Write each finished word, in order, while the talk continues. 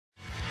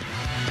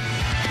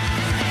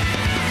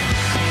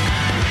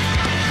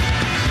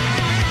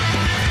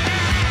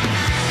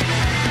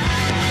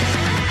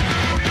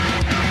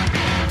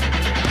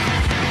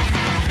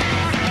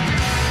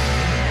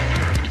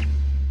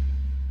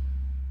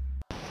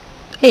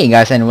Hey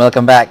guys, and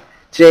welcome back.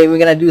 Today we're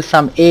gonna do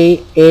some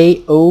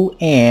AAO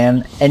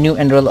and a new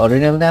Andreal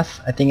Ordeal.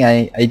 I think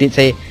I did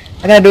say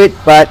I'm gonna do it,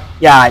 but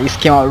yeah, it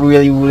came out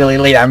really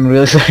late. I'm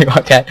really sorry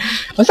about that.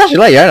 I'm such a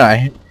late, aren't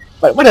I?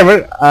 But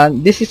whatever.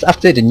 This is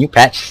after the new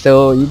patch,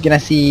 so you're gonna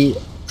see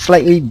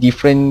slightly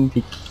different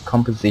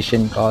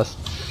composition. Cause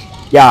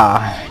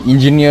yeah,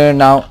 engineer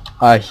now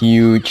a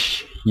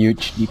huge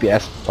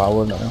DPS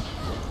power now.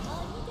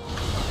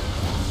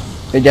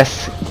 They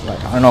just like,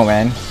 I don't know,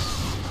 man.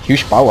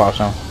 Huge powerhouse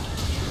now.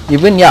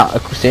 Even yeah, a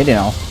crusader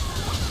now.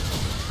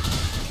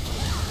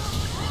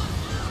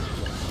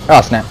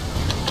 Oh snap.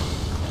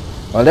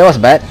 Well, that was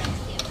bad.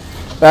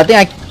 But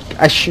I think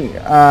I should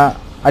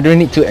I don't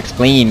need to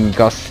explain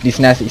because this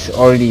nest is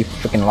already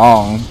freaking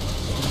long,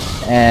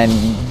 and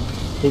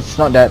it's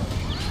not that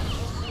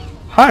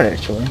hard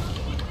actually.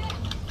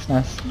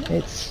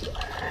 It's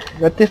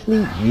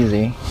relatively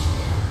easy.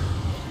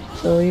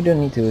 So you don't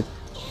need to.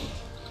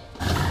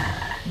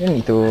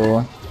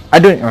 I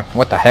don't.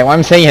 What the heck? What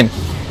I'm saying?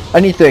 I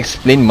need to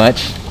explain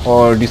much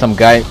or do some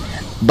guide,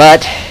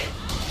 but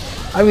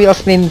I will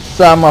explain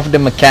some of the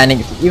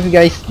mechanics. If you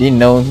guys didn't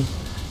know,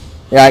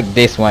 like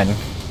this one.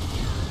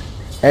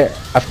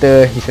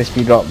 After his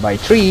HP drop by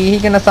 3, he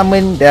gonna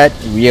summon that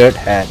weird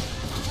head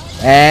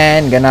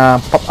and gonna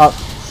pop up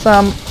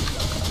some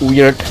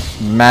weird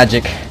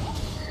magic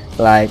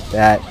like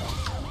that.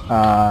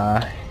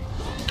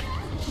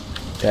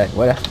 That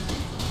what?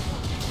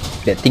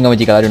 That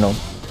thingamajiggle, I don't know.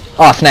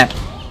 Oh snap!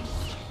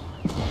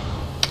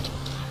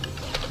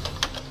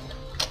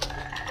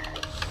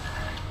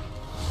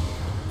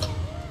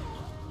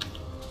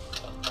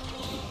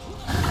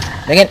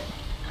 Dang it!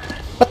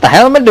 What the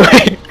hell am I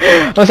doing?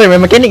 I'm sorry, my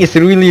mechanic is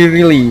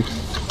really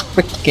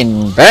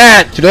freaking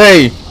bad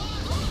today.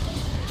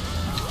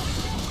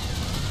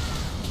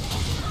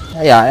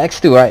 Yeah,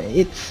 X2, right?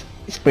 It's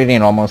pretty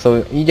normal.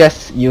 So you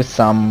just use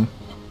some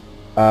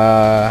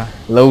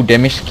low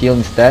damage skill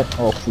instead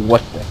of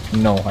what?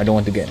 No, I don't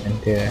want to get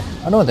into.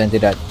 I don't want to enter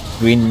that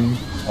green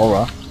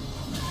aura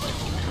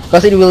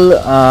because it will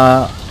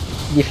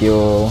give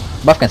you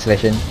buff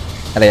cancellation.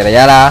 Yada yada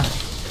yada.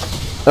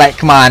 Like,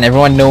 come on,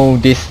 everyone know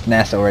this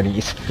nest already.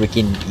 It's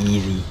freaking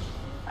easy.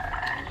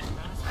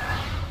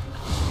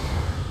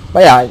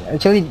 But yeah,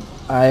 actually,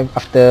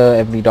 after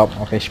every drop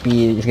of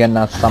HP, it's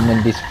gonna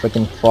summon this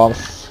freaking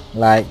fox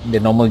like the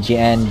normal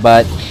GN,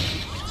 but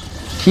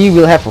he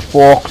will have a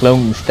 4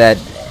 clone instead,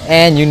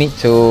 and you need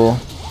to,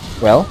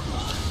 well,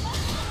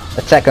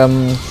 attack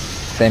them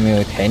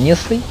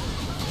simultaneously,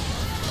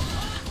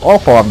 all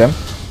 4 of them,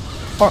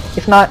 or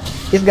if not,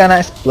 it's gonna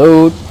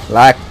explode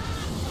like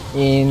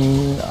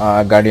in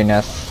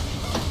Guardianas.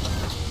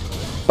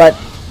 But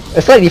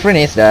a slight difference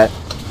is that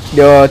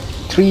the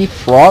 3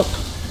 frog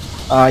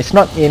it's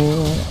not in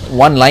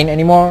one line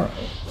anymore.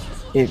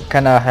 It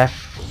kinda have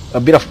a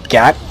bit of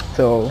gap,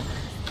 so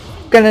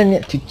you're gonna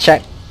need to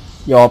check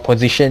your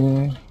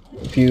position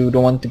if you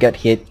don't want to get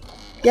hit.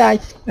 Yeah,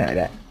 it's like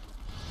that.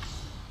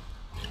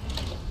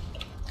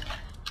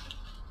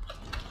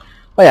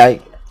 Oh yeah,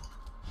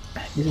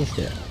 this is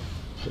the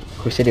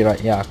Crusader,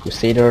 right? Yeah,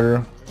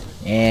 Crusader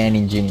and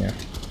Engineer.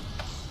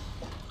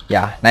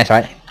 Yeah, nice,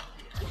 right?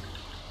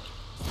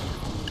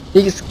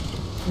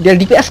 Their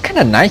DPS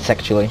kinda nice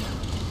actually,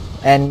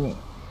 and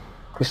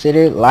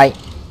Crusader light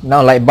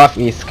buff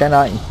is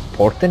kinda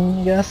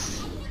important,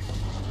 yes.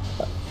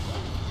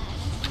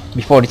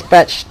 Before this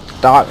patch,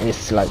 Dark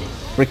is like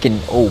freaking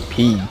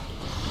OP.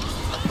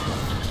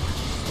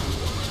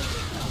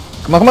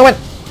 Come on!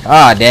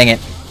 Ah, dang it!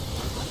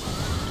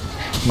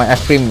 My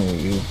F-frame,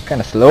 you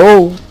kinda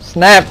slow.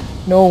 Snap!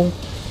 No.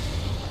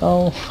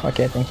 Oh,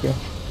 okay, thank you.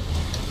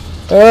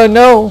 Oh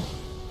no!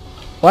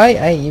 Why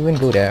I even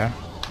go there?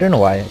 I don't know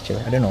why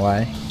actually. I don't know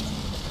why.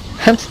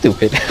 I'm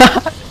stupid.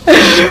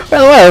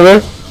 Well,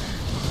 whatever.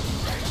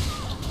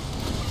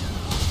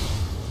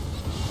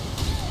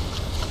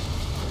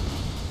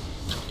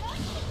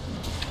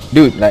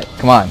 Dude, like,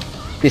 come on.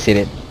 Please hit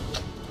it.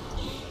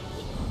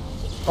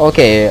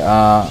 Okay,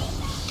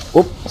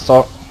 oops,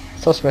 so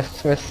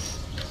stress.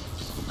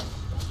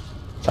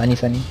 Sunny.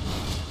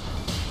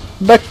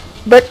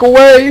 Back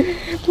away,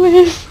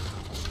 please.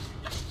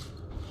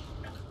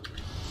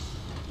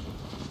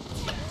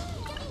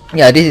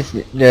 Yeah, this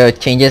is the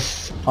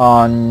changes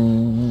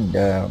on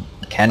the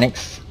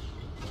mechanics.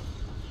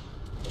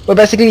 But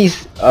basically,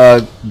 it's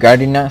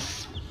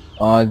Guardianas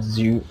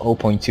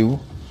 0.2.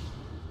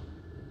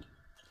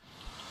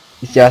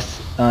 It's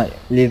just add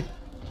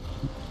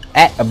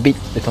a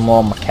little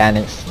more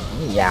mechanics.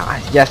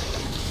 Yeah, just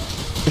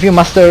if you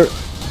master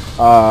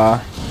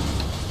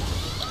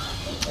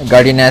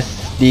Guardianas,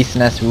 this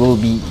nest will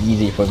be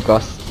easy for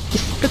because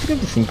it's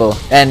pretty simple,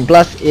 and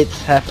plus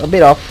it's have a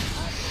bit of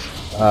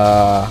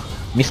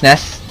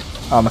misnest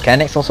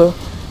mechanics also.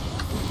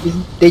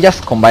 They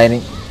just combine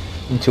it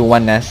into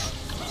one nest,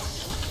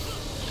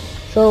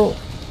 so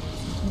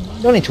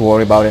don't need to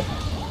worry about it.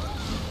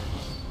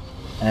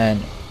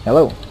 And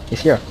hello,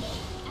 it's here,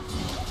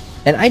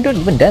 and I don't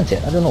even dance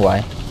yet. I don't know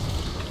why.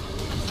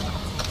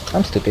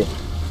 I'm stupid.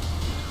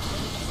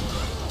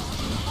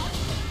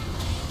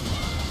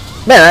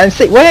 Man, I'm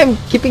sick. Why I'm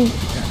keeping?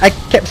 I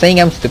kept saying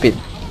I'm stupid.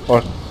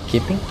 Or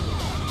keeping?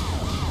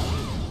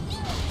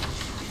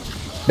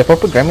 The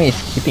proper grammar is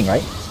keeping,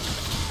 right?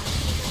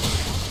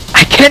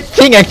 I can't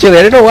think actually.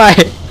 I don't know why.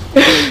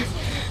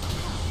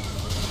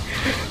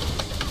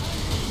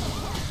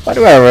 But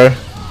whatever.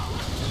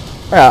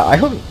 Yeah, I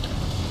hope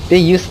they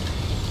use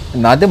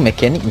another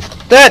mechanic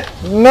instead.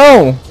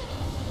 No.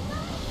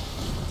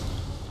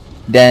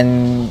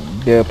 Then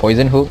the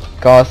poison hook,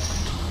 cause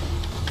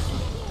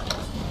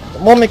the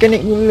more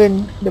mechanic you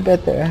learn, the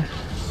better.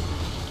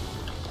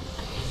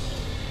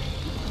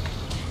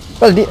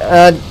 Well,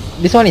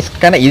 this one is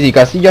kinda easy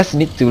because you just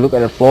need to look at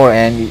the floor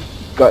and you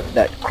got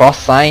that cross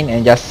sign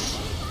and just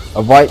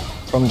avoid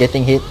from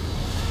getting hit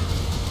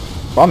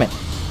from it.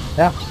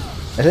 Yeah,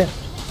 that's it.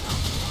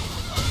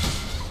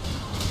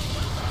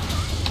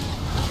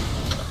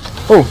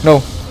 Oh no!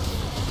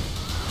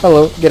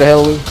 Hello, get the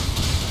hell away.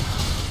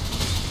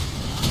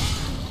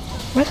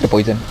 Where's the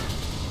poison?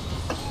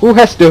 Who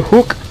has the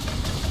hook?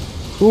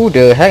 Who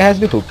the heck has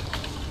the hook?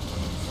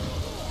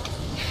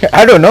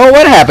 I don't know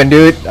what happened,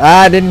 dude.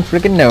 I didn't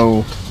freaking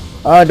know.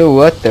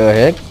 What the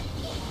heck?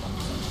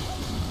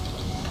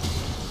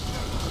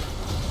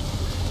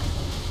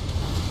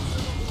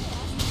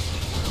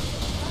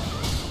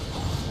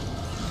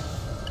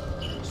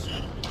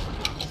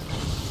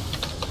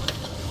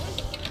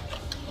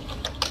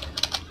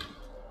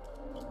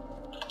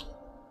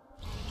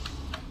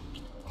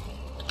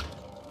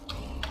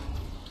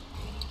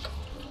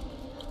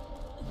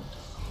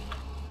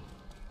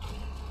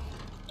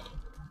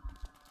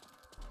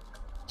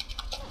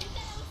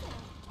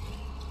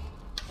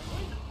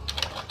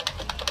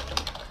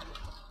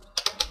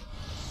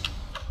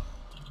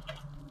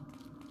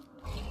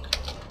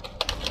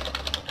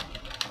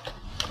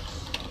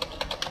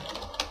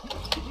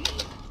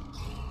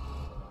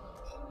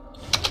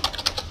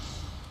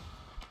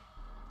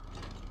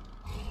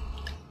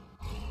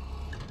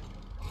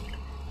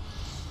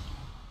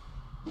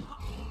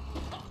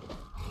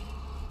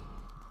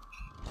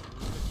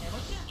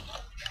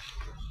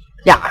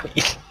 Yeah,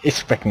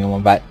 it's freaking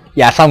normal, but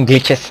yeah, some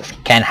glitches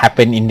can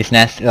happen in this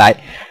nest. Like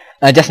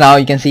just now,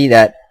 you can see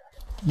that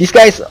this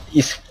guy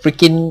is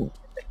freaking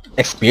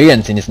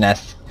experienced in this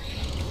nest.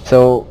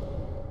 So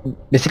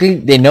basically,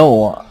 they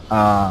know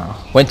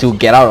when to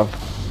get out of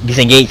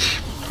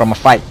disengage from a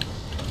fight.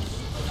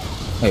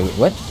 Wait,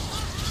 what?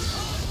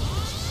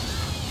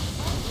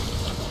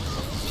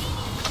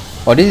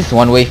 Oh, this is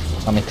one way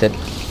method.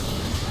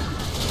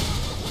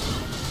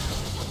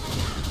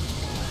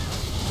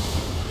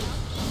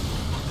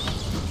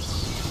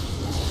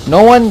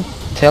 No one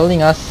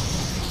telling us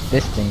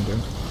this thing, bro.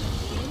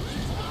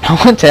 No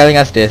one telling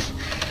us this.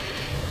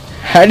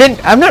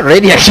 I'm not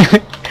ready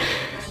actually.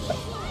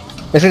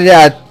 Basically,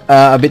 yeah,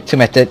 a bit too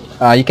method.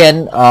 You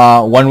can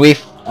one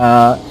wave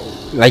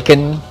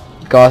Lycan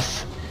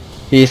because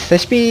his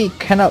HP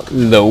kinda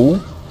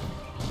low.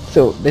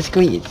 So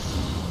basically, it's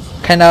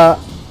kinda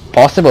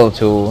possible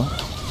to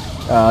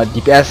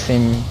DPS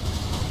him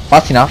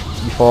fast enough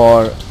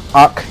before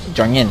Arc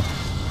join in.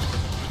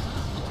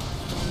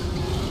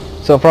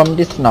 So from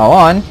this now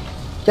on,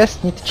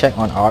 just need to check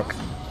on Arc.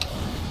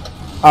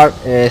 Arc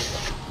is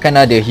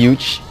kinda the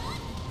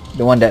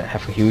one that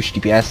have a huge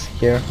DPS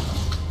here,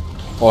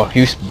 or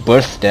huge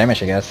burst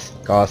damage, I guess,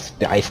 cause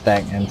the ice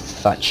tag and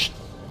such.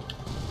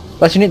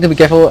 But you need to be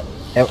careful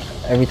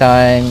every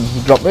time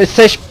you drop his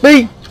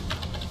HP.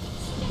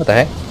 What the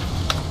heck?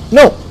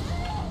 No.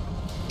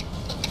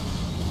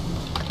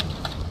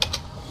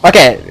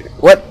 Okay,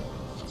 what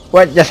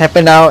just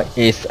happened now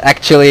is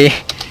actually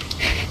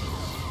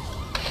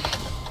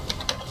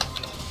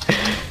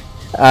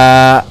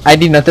I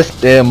did notice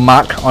the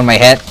mark on my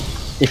head.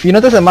 If you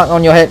notice a mark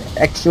on your head,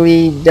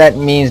 actually that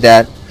means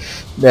that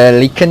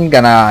the Lycan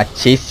gonna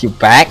chase you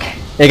back.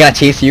 They're gonna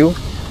chase you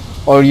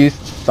or use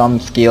some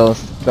skills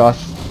because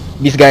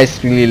these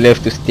guys really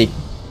love to stick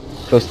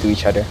close to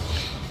each other.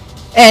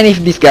 And if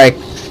these guys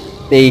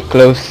stay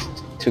close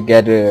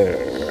together,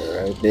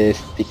 they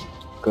stick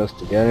close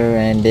together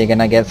and they're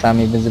gonna get some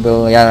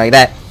invisible, yeah, like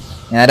that.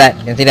 Yeah, that,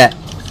 you can see that.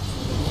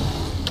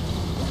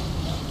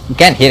 You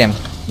can't hit him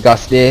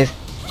because they're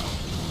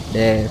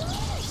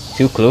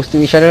too close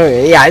to each other.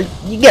 Yeah,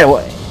 you get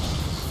what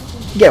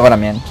I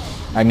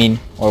mean.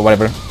 Or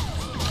whatever.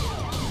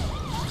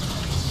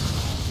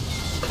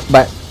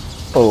 But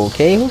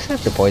okay, who's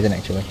have the poison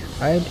actually?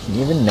 I didn't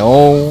even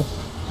know.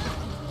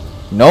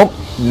 Nope,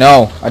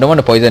 no, I don't want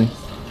the poison.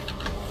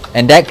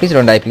 And Dak, please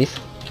don't die, please.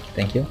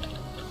 Thank you.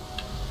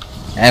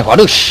 And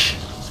whoosh!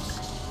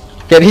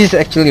 Okay, this is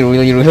actually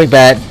really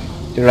bad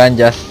to run,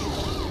 just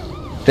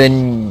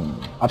turn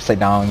upside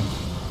down.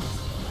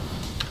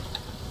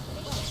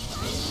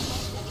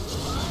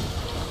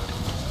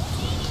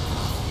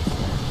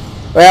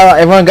 Well,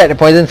 everyone got the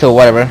poison, so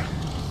whatever.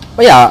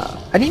 But yeah,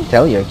 I didn't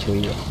tell you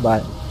actually,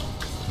 but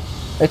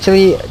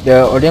actually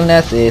the Ordeal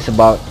nest is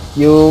about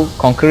you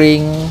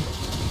conquering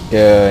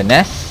the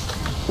nest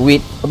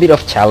with a bit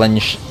of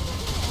challenge.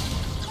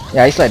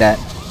 Yeah, it's like that.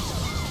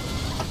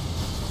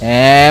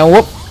 And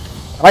whoop!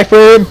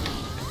 Rifle!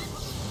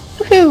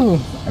 Woohoo!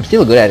 I'm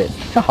still good at it.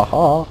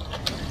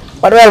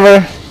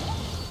 Whatever.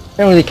 I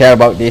don't really care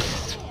about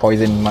this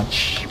poison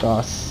much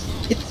because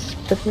it's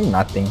definitely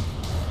nothing.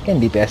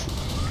 Can DPS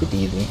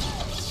pretty easy.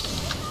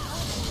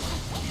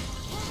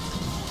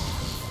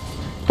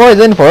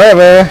 Poison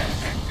forever.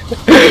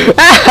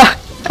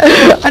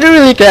 I don't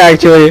really care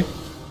actually.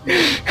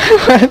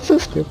 That's so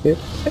stupid.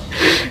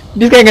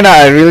 This guy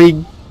gonna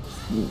really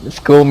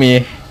school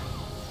me.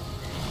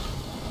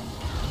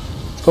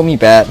 School me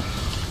bad.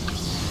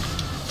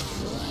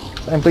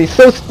 And please,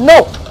 so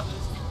no!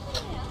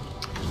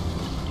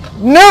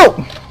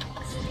 No!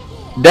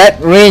 That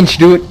range,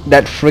 dude.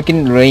 That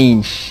freaking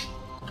range.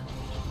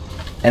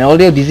 And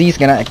Ordeal disease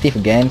gonna active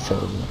again,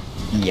 so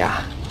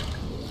yeah.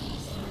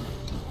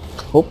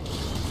 Hope.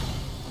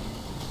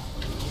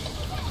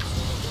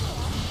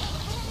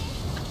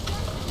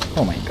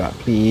 Oh my god,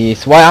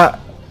 please. Why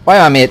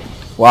I'm it?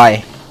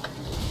 Why?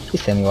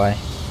 Please tell me why.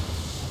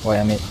 Why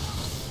I'm it?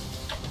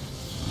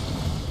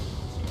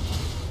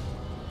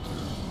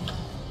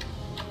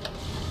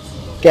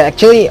 Okay,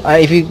 actually,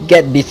 if you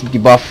get this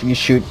debuff, you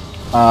should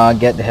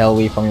get the hell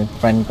away from your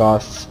friend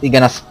cause it's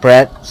gonna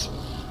spread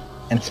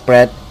and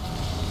spread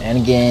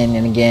and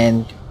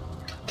again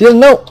till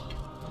no.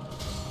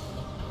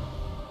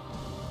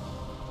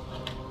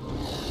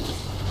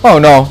 Oh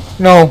no,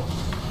 no.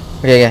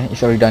 Okay, yeah,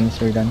 it's already done. It's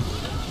already done.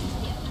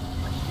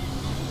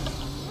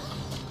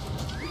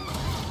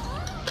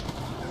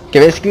 Okay,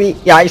 basically,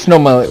 yeah, it's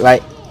normal.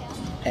 Like,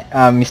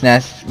 Miss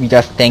Nas, we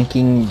just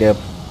tanking the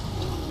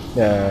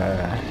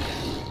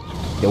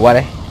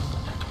what?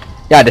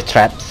 Yeah, the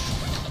traps.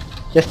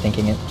 Just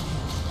thinking it.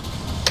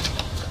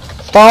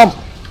 Stomp.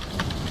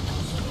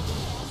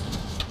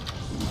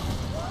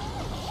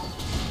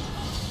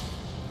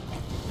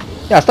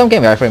 Yeah, stomp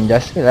can be iframe.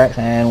 Just relax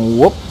and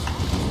whoop.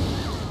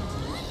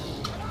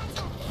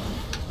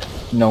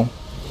 No.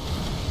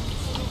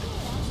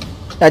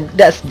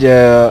 That's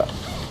the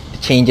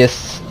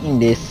changes in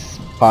this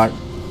part.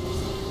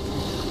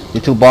 The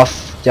two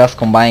boss just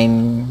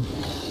combine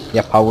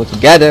their power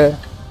together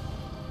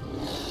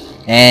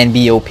and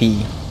be OP.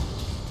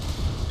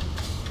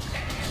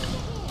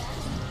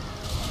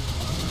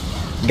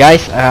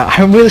 Guys,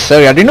 I'm really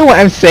sorry. I don't know what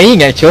I'm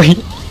saying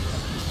actually.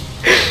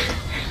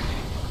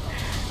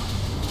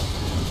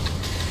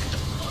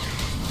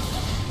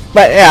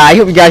 But yeah, I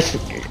hope you guys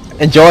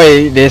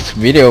enjoy this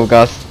video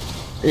because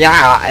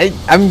yeah,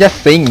 I'm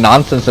just saying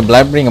nonsense and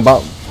blabbering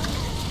about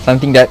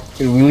something that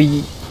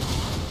really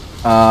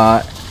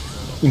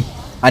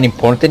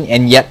unimportant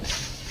and yet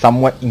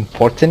somewhat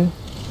important.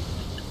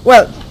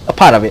 Well, a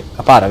part of it.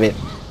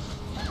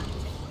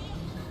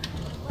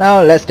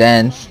 Now let's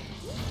dance.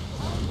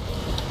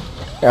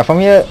 Yeah, from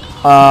here,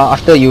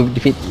 after you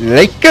defeat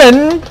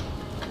Hazul-kun,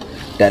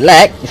 that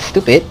lag is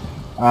stupid.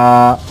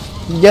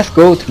 You just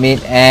go to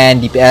mid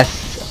and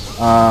DPS.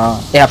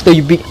 Yeah, after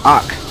you beat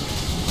Arc,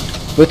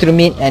 go to the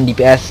mid and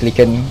DPS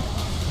Hazul-kun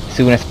as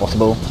soon as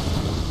possible.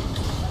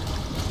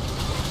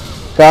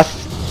 Cause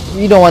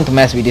you don't want to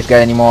mess with this guy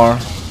anymore.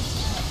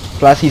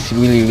 Plus, he's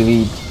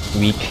really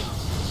weak.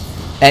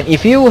 And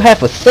if you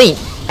have a Saint,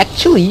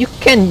 actually you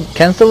can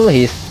cancel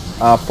his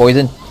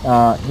poison,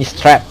 his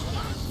trap.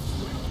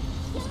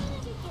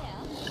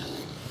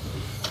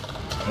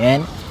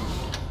 And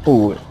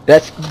oh,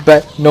 that's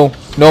bad. No,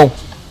 I'm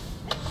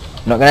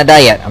not gonna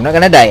die yet.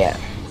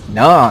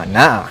 No,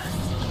 nah.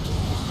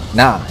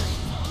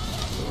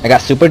 I got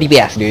super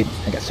DPS, dude.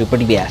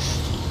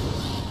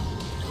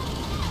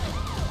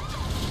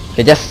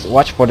 Okay, just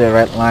watch for the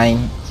red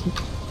line.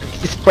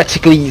 It's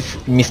practically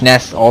Miss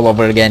Ness all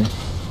over again.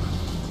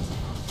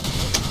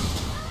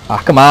 Ah,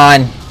 come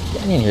on,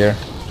 get in here.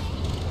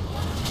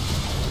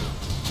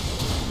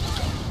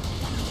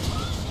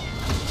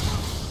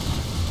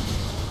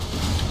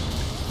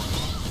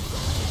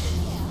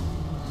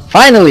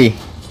 Finally!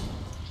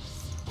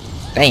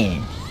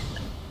 Dang.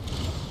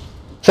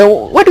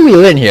 So what do we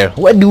learn here?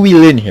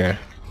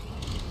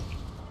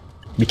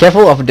 Be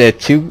careful of the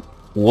two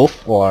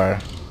wolf, or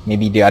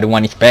maybe the other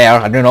one is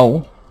bear, I don't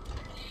know.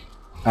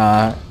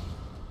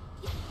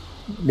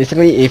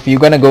 Basically, if you're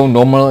gonna go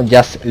normal,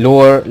 just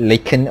lure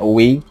Hazul-kun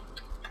away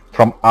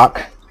from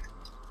Arc.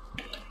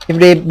 If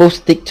they both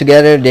stick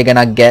together, they're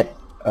gonna get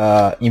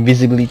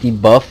invisibility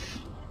buff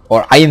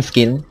or iron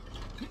skin.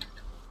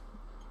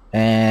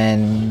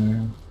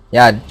 And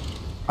yeah,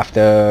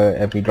 after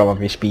every drop of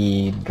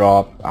HP,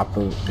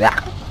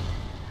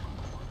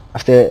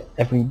 after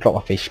every drop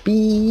of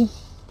HP,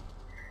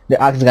 the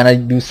Arc is gonna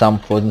do some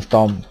frozen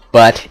storm,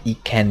 but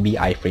it can be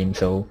iframe.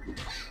 So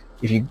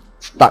if you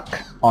stuck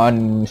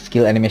on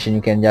skill animation,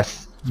 you can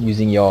just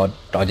using your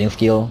dodging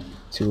skill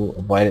to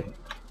avoid it.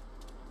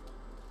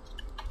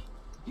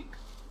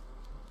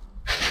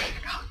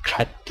 Oh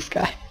god, this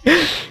guy.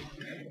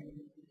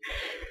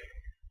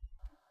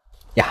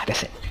 Yeah,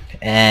 that's it.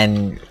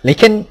 And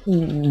Hazul-kun,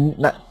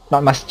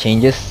 not much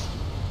changes.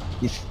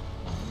 You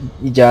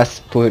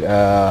just put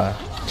a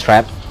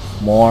trap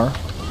more.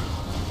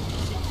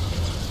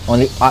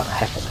 Only Arc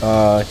have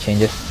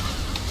changes.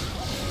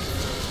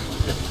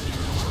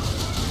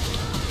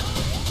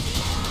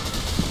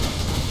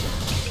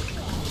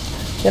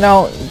 You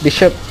know,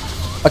 Bishop.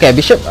 Okay,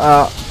 Bishop.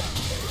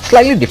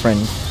 Slightly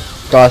different,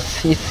 because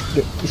he's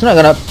not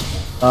gonna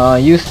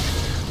use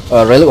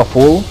a Relic of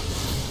Fool,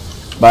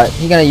 but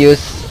he's gonna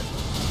use.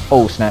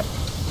 Oh snap!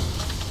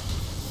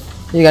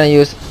 He's gonna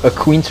use a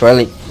Queen's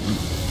Relic.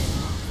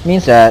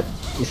 Means that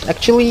it's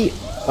actually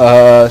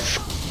a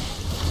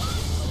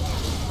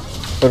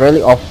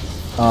relic of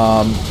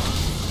a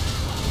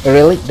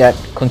relic that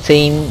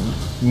contain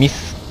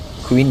Miss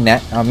Queen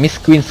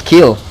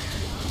skill.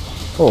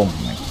 Oh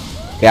my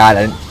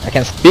god, I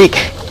can't speak.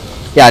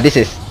 Yeah, this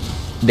is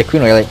the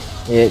Queen relic.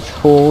 It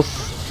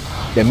holds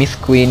the Miss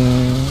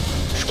Queen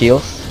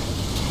skills.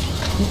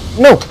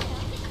 No,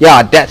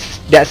 yeah, that's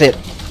it.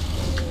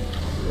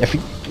 If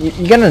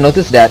you're gonna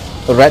notice that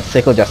a red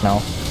circle just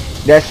now,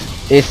 that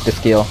is the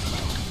skill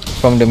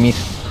from the Miss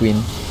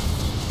Queen.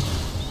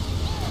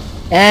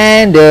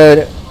 And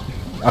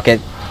okay,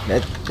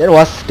 that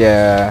was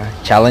the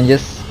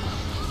challenges.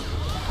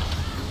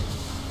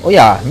 Oh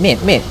yeah, mate,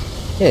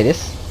 here it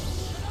is.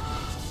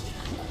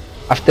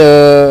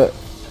 After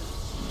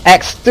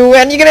X2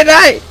 and you're gonna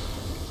die!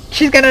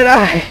 She's gonna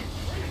die!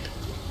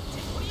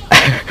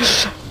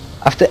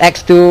 After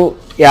X2,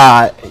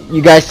 yeah,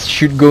 you guys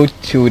should go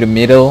to the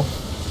middle.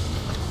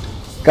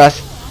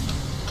 Cause,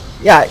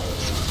 yeah,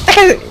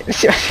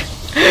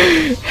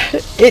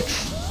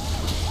 it's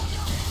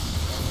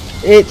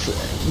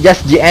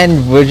just the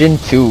end version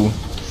 2.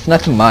 It's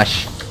nothing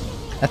much.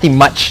 Nothing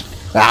much.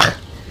 Ah.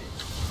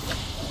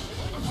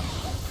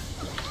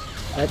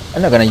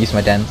 I'm not gonna use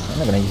my dance.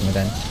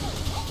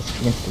 It's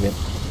freaking stupid.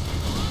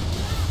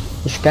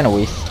 It's kinda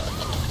waste.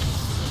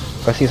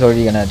 Cause he's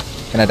already gonna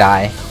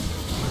die.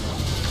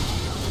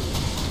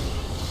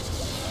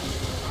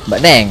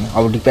 But dang,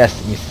 our DPS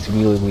is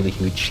really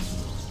huge.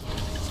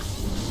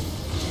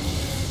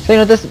 So you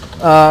notice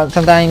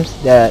sometimes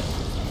that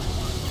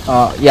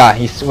yeah,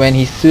 when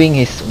he's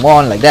swinging his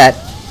wand like that,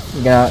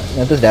 you're gonna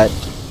notice that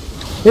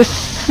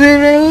it's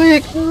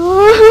really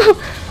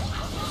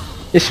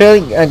it's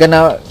really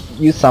gonna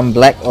use some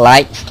black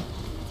light.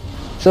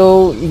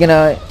 So you're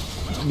gonna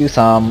do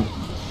some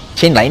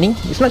chain lightning.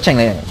 It's not chain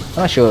lightning.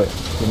 I'm not sure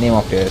the name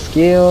of the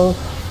skill,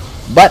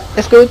 but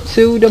let's go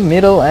to the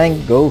middle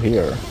and go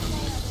here.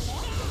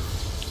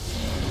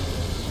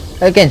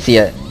 You can see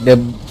it. The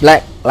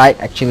black light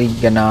actually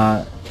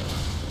gonna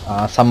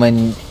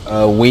summon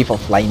a wave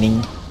of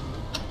lightning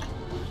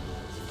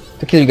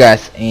to kill you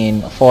guys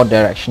in 4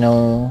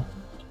 directional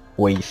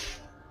ways.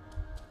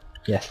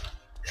 Yes,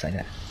 it's like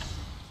that.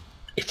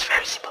 It's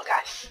very simple,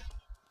 guys.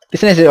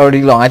 This one is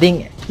already long. I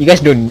think you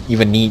guys don't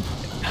even need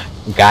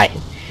a guide.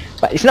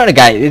 But it's not a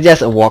guide, it's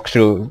just a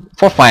walkthrough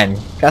for fun.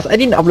 Because I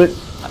didn't upload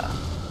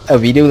a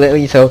video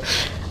lately, so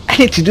I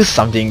need to do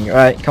something,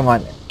 right? Come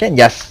on, can't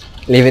just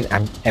leave it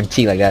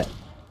empty like that.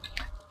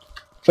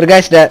 For the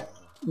guys that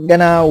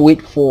gonna watch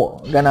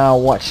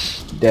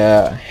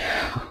the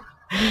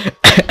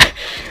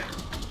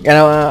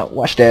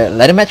watch the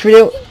ladder match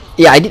video,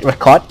 yeah, I did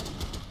record.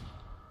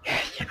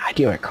 Yeah, I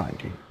did record,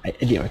 dude. I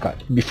did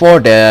record before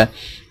the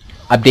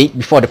update,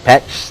 before the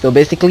patch. So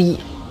basically,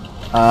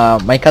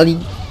 my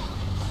colleague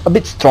a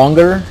bit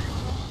stronger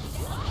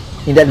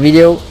in that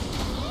video,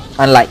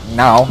 unlike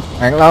now.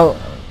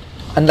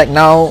 Unlike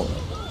now,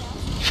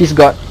 she's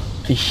got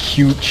a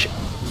huge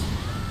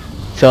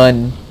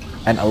turn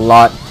and a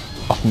lot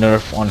of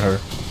nerf on her.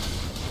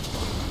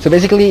 So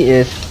basically,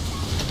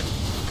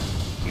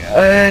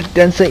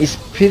 Dancer is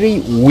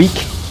pretty weak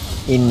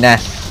in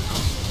NAS.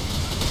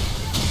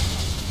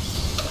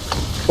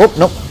 Oh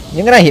nope,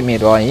 you're gonna hit me,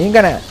 though. You're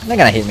not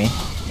gonna hit me.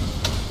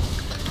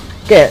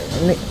 Okay,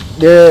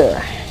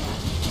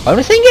 what am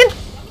I saying again?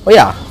 Oh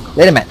yeah,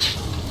 ladder match.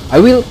 I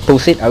will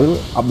post it. I will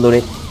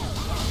upload it.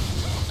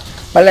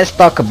 But let's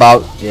talk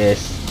about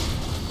this.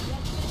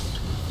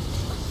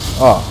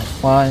 Oh,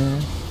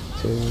 1,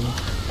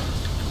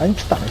 2. I'm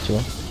stuck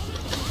actually.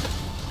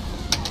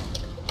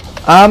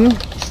 I'm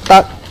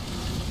stuck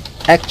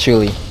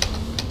actually.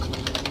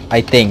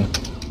 I think.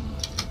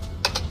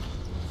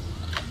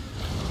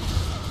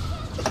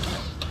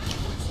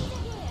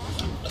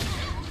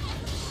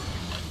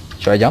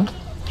 Should I jump?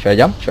 Should I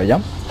jump? Should I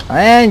jump?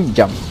 And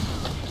jump.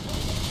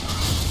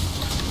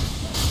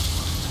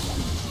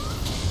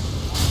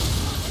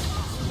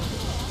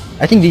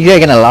 I think these guys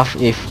are gonna laugh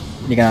if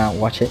they're gonna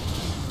watch it.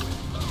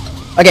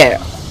 Okay,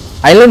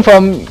 I learned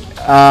from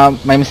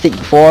my mistake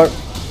before.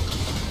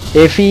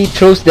 If he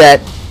throws that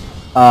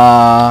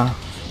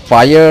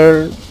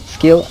fire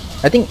skill,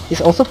 I think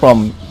it's also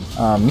from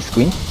Miss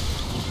Queen.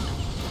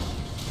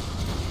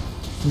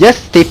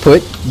 Just stay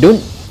put.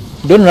 Don't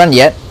run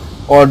yet,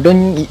 or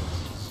don't.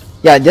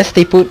 Yeah, just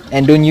stay put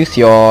and don't use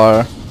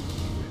your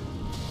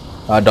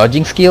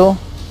dodging skill,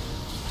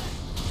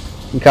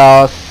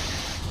 because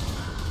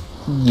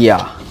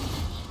yeah,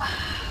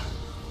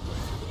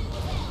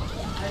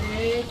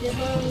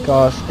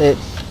 because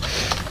it's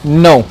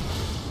no,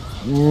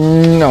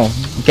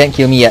 you can't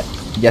kill me yet.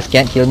 You just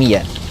can't kill me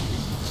yet.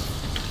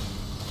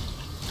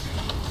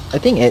 I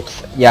think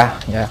it's yeah.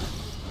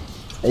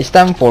 It's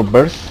time for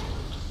burst.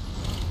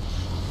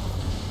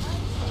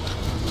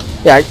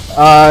 Yeah,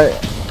 I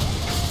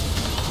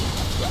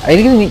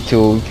really need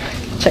to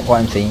check what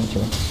I'm saying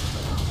actually.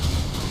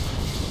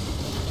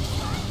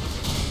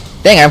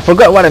 Dang, I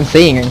forgot what I'm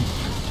saying.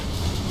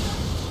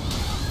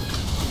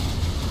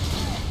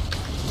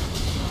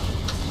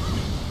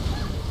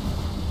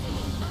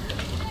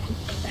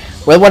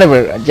 Well,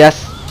 whatever,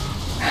 just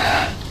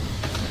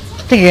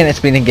think again,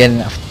 explain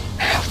again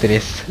after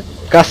this.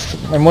 Cause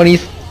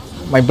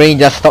my brain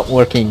just stopped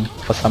working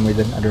for some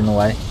reason, I don't know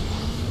why.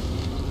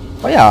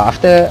 But yeah,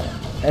 after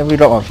every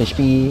drop of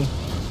HP,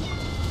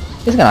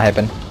 it's gonna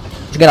happen.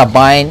 It's gonna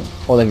bind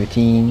all of your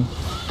team.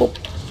 Boop.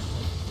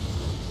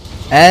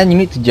 And you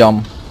need to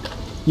jump.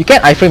 You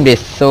can't iframe this,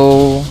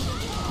 so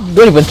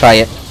don't even try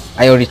it.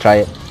 I already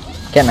tried it.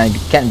 Can't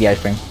be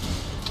iframe,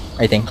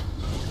 I think.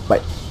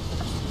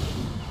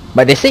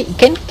 But they say it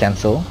can be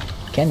cancelled.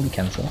 Can be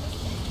cancelled.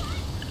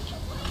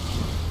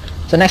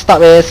 So next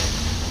up is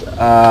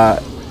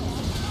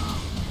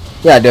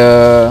yeah,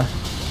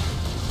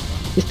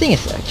 this thing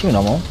is actually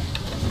normal.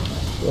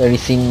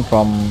 Releasing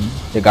from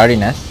the Guardian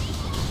Nest.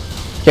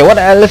 Okay, what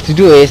I love to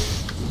do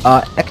is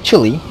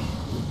actually,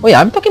 oh yeah,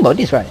 I'm talking about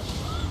this, right?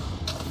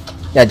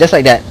 Yeah, just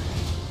like that.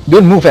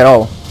 Don't move at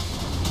all.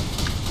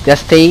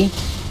 Just stay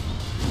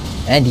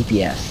and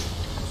DPS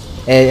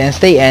and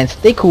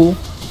stay cool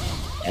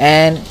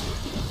and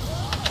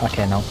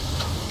okay now.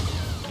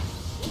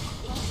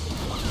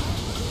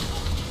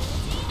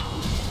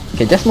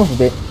 Okay, just move a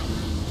bit.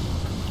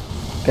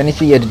 Can you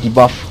see the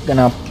debuff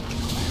gonna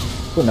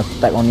put a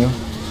stack on you?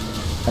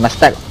 Gonna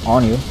stack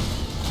on you.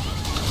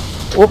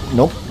 Oh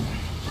nope.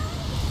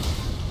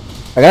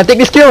 I'm gonna take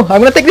this kill.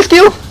 I'm gonna take this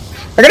kill.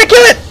 I'm gonna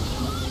kill it.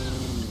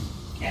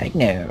 Heck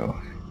no.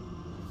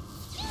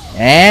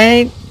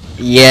 And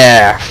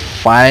yeah,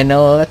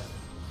 final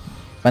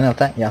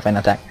attack. Yeah, final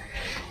attack.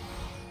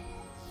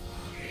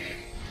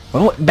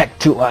 Well, back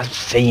to what I'm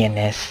saying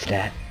is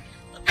that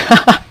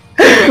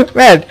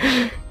man,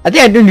 I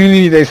think I don't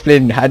really need to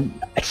explain.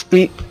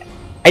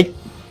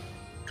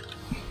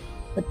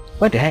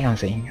 What the heck I'm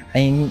saying?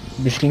 I'm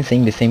basically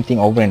saying the same thing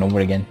over and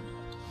over again.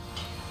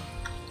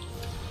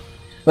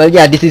 Well,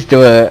 yeah, this is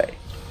the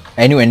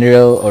annual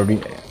Andreal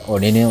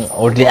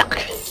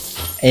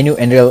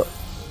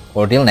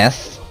Ordeal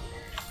nest,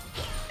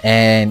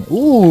 and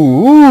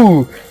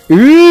ooh,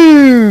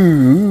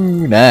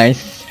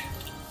 nice.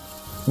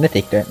 I'm gonna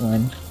take that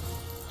one.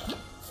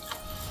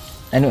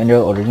 Annual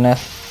Andreal Ordeal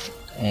nest,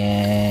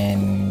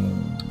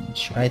 and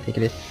should I take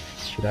this?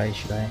 Should I?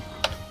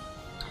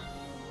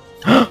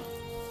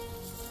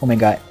 Oh my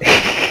god.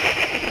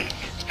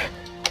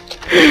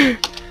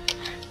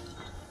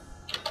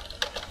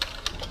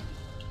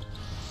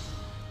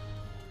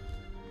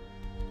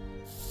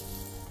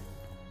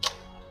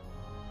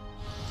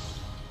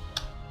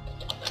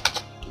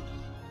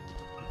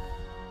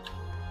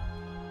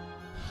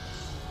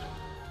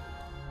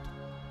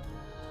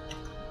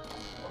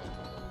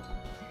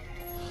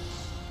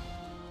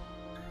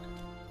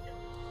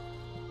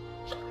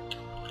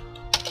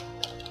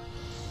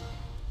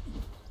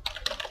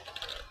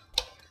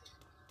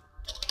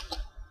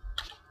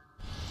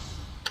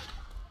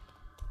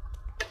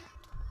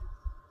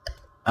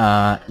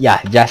 Yeah,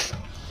 just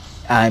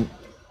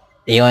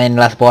AON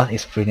last boss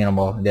is pretty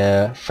normal.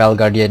 The Fell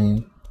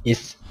Guardian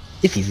is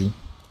easy.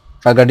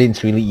 Fell Guardian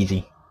is really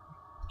easy.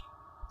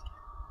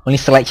 Only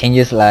slight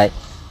changes like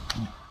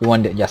the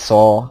one that just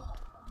saw.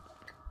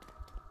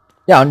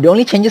 Yeah, the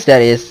only changes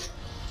that is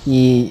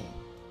he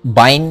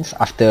binds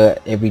after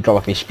every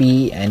drop of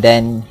HP and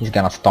then he's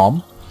gonna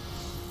storm.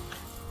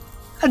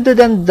 Other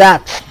than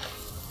that,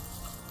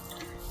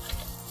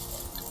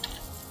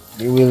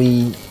 they're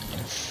really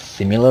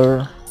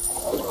similar,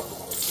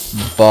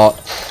 but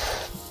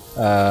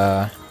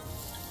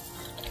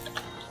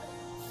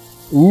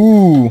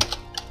ooh.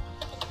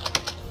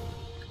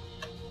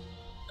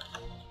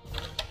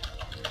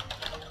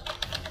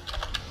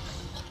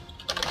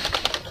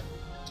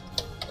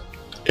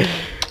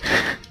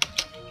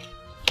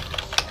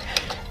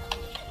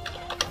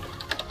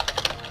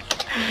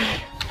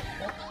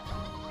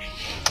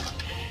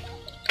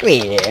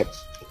 Great.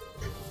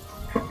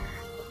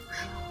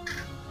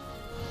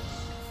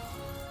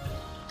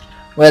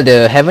 Well,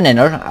 the Heaven and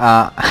Earth,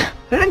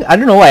 I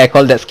don't know why I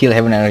call that skill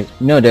Heaven and Earth.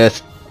 You know, the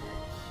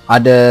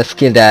other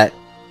skill that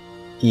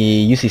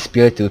he uses his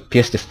spear to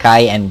pierce the sky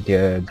and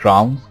the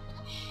ground.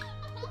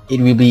 It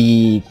will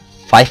be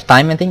 5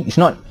 times, I think. It's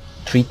not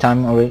 3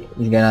 times already.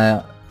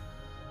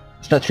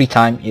 It's not 3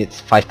 times. It's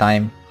 5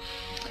 times.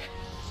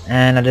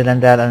 And other than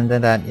that,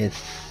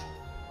 it's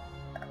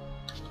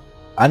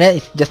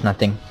just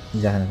nothing.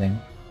 It's just nothing.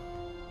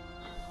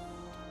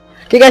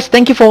 Okay, guys,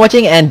 thank you for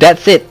watching, and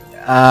that's it.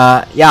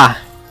 Yeah.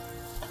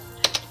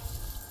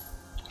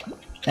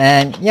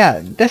 And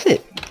yeah, that's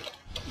it.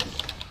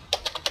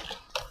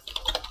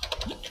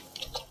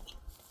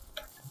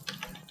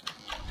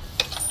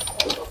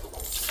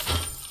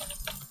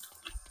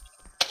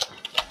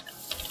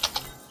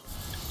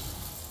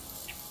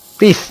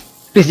 Please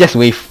just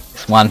wave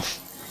this once.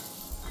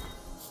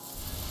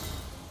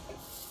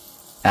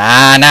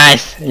 Ah,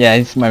 nice. Yeah,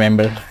 it's my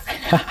member.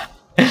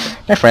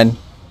 My friend.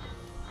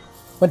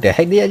 What the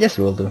heck did I just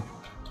roll to?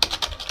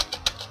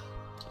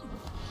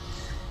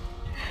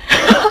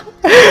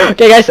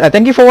 Okay guys,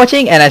 thank you for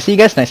watching and I'll see you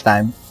guys next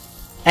time.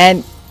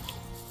 And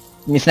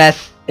Miss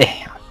Nas,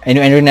 I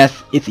know Andrew Nas,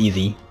 it's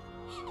easy.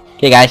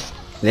 Okay guys,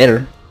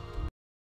 later.